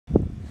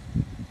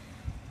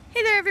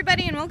Hey there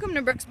everybody, and welcome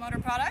to Brooks Motor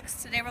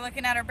Products. Today we're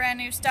looking at our brand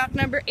new stock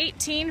number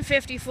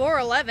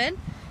 185411.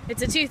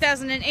 It's a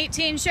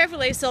 2018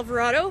 Chevrolet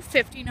Silverado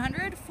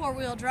 1500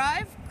 four-wheel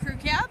drive crew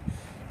cab.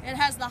 It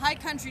has the high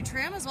country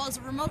trim as well as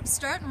a remote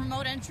start and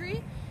remote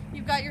entry.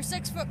 You've got your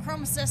 6-foot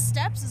chrome assist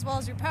steps as well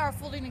as your power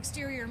folding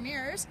exterior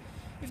mirrors.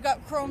 You've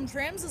got chrome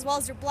trims as well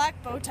as your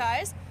black bow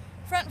ties,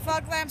 front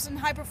fog lamps and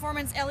high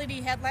performance LED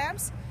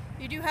headlamps.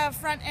 You do have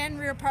front and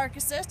rear park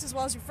assist as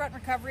well as your front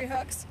recovery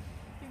hooks.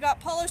 You've got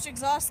polished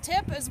exhaust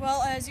tip as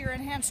well as your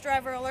enhanced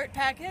driver alert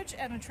package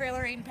and a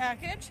trailer aid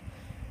package.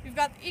 You've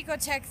got the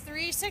Ecotec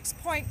 3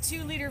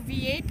 6.2 liter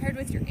V8 paired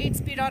with your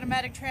 8-speed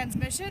automatic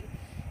transmission.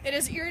 It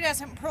is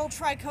iridescent pearl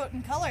tri-coat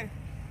in color.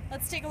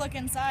 Let's take a look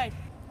inside.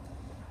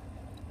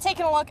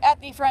 Taking a look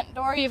at the front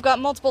door, you've got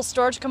multiple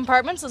storage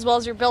compartments as well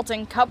as your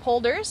built-in cup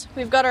holders.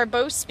 We've got our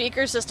Bose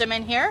speaker system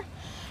in here.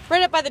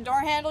 Right up by the door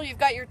handle, you've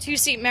got your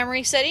 2-seat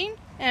memory setting,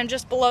 and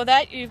just below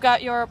that, you've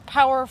got your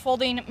power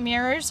folding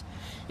mirrors.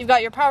 You've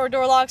got your power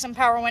door locks and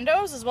power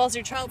windows, as well as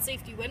your child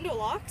safety window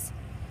locks.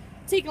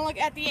 Taking a look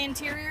at the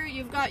interior,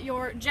 you've got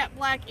your jet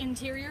black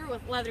interior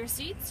with leather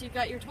seats. You've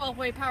got your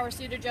 12-way power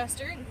seat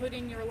adjuster,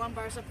 including your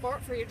lumbar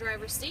support for your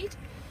driver's seat.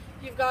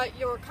 You've got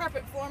your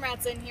carpet floor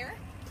mats in here.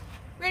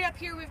 Right up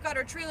here, we've got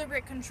our trailer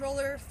brake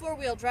controller,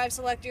 4-wheel drive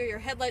selector, your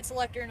headlight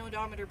selector, and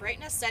odometer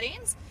brightness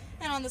settings.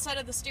 And on the side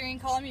of the steering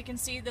column, you can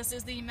see this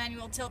is the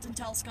manual tilt and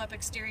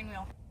telescopic steering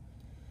wheel.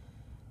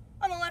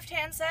 On the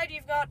left-hand side,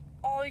 you've got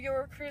all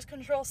your cruise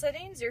control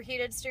settings, your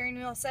heated steering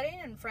wheel setting,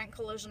 and front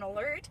collision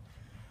alert.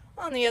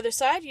 On the other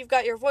side, you've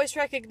got your voice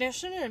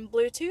recognition and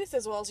Bluetooth,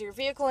 as well as your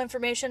vehicle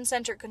information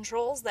center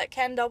controls that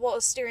can double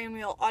as steering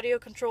wheel audio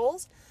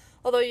controls,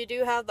 although you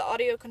do have the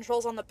audio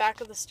controls on the back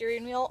of the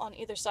steering wheel on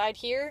either side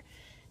here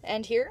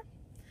and here.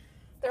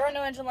 There are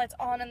no engine lights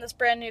on in this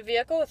brand new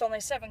vehicle with only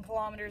 7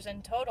 kilometers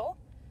in total.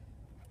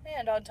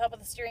 And on top of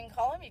the steering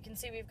column, you can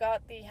see we've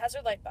got the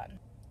hazard light button.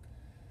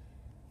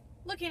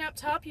 Looking up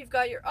top, you've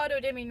got your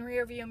auto-dimming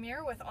rear view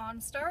mirror with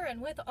OnStar,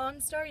 and with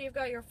OnStar you've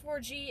got your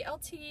 4G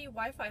LTE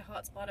Wi-Fi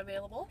hotspot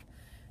available.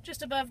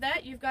 Just above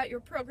that, you've got your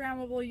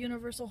programmable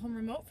universal home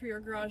remote for your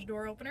garage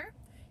door opener.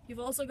 You've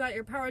also got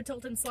your power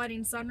tilt and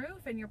sliding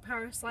sunroof and your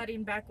power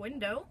sliding back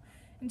window,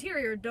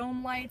 interior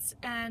dome lights,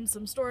 and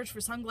some storage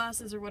for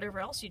sunglasses or whatever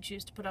else you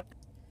choose to put up.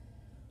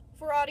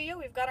 For audio,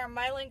 we've got our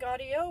MyLink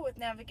audio with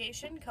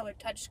navigation, color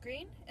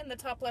touchscreen. In the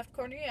top left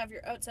corner, you have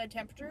your outside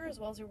temperature as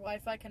well as your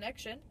Wi-Fi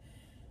connection.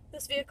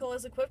 This vehicle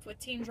is equipped with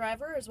Teen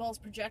Driver as well as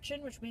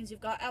projection, which means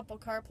you've got Apple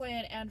CarPlay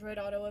and Android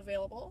Auto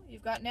available.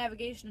 You've got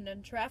navigation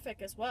and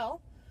traffic as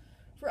well.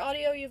 For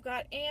audio, you've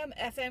got AM,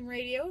 FM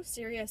radio,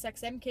 Sirius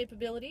XM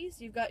capabilities.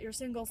 You've got your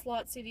single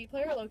slot CD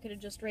player located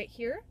just right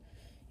here.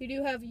 You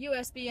do have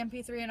USB,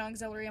 MP3, and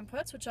auxiliary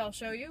inputs, which I'll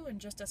show you in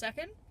just a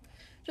second.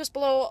 Just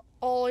below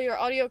all your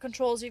audio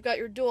controls, you've got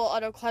your dual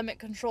auto climate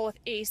control with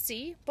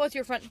AC. Both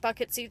your front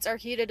bucket seats are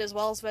heated as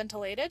well as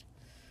ventilated.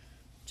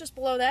 Just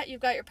below that,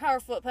 you've got your power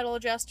foot pedal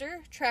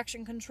adjuster,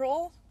 traction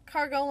control,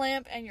 cargo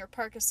lamp, and your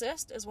park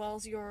assist, as well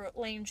as your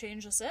lane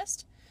change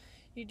assist.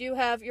 You do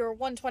have your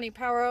 120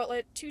 power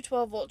outlet, 2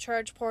 12-volt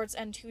charge ports,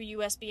 and 2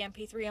 USB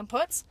MP3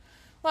 inputs.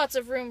 Lots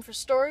of room for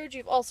storage.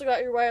 You've also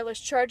got your wireless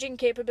charging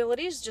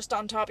capabilities just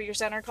on top of your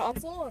center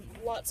console, and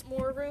lots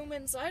more room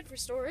inside for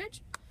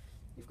storage.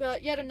 You've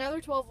got yet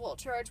another 12-volt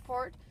charge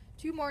port,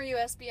 2 more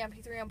USB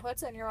MP3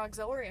 inputs, and your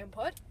auxiliary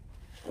input.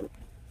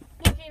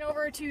 Looking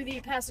over to the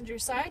passenger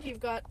side, you've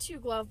got 2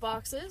 glove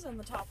boxes and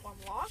the top one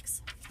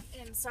locks.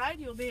 Inside,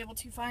 you'll be able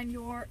to find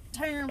your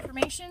tire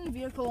information,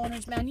 vehicle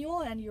owner's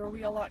manual, and your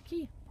wheel lock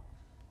key.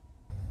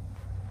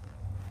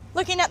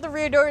 Looking at the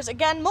rear doors,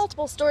 again,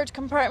 multiple storage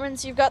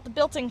compartments. You've got the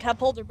built-in cup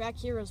holder back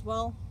here as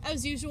well.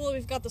 As usual,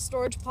 we've got the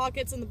storage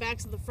pockets in the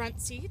backs of the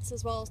front seats,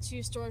 as well as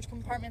 2 storage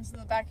compartments in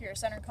the back of your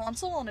center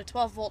console and a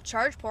 12-volt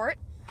charge port.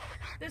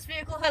 This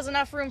vehicle has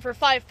enough room for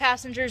 5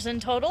 passengers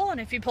in total,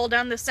 and if you pull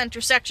down this center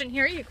section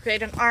here, you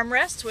create an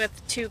armrest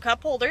with 2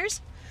 cup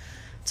holders.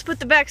 To put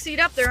the back seat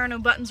up, there are no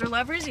buttons or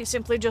levers. You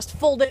simply just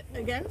fold it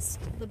against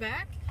the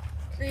back.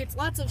 Creates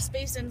lots of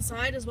space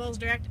inside, as well as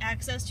direct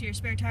access to your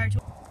spare tire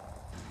tool.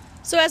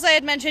 So as I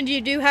had mentioned,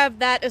 you do have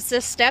that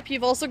assist step.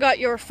 You've also got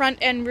your front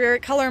and rear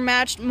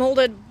color-matched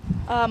molded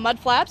mud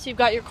flaps. You've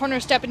got your corner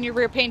step and your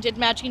rear painted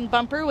matching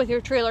bumper with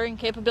your trailering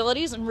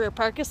capabilities and rear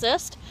park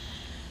assist.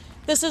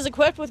 This is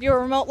equipped with your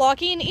remote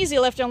locking, easy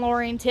lift and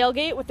lowering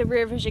tailgate with the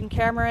rear vision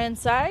camera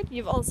inside.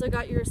 You've also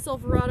got your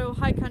Silverado,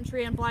 High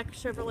Country, and black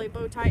Chevrolet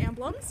bow tie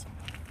emblems.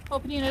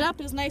 Opening it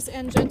up is nice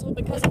and gentle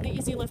because of the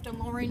easy lift and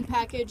lowering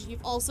package.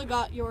 You've also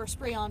got your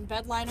spray-on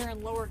bed liner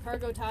and lower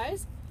cargo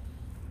ties.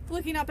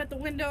 Looking up at the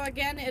window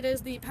again, it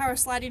is the power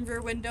sliding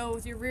rear window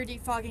with your rear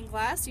defogging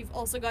glass. You've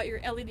also got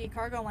your LED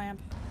cargo lamp.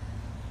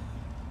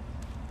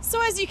 So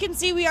as you can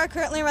see, we are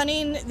currently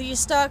running the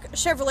stock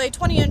Chevrolet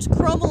 20-inch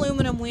chrome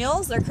aluminum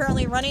wheels. They're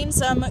currently running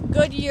some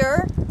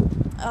Goodyear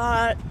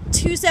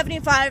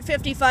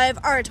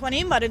 275/55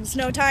 R20 mud and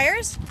snow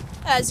tires.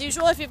 As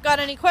usual, if you've got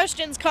any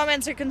questions,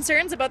 comments, or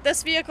concerns about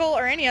this vehicle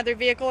or any other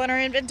vehicle in our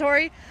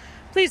inventory,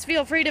 Please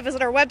feel free to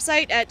visit our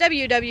website at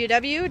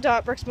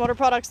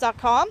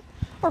www.bricksmotorproducts.com,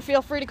 or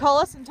feel free to call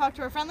us and talk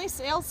to our friendly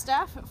sales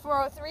staff at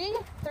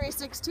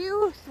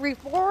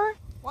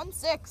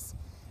 403-362-3416.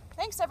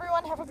 Thanks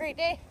everyone, have a great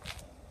day.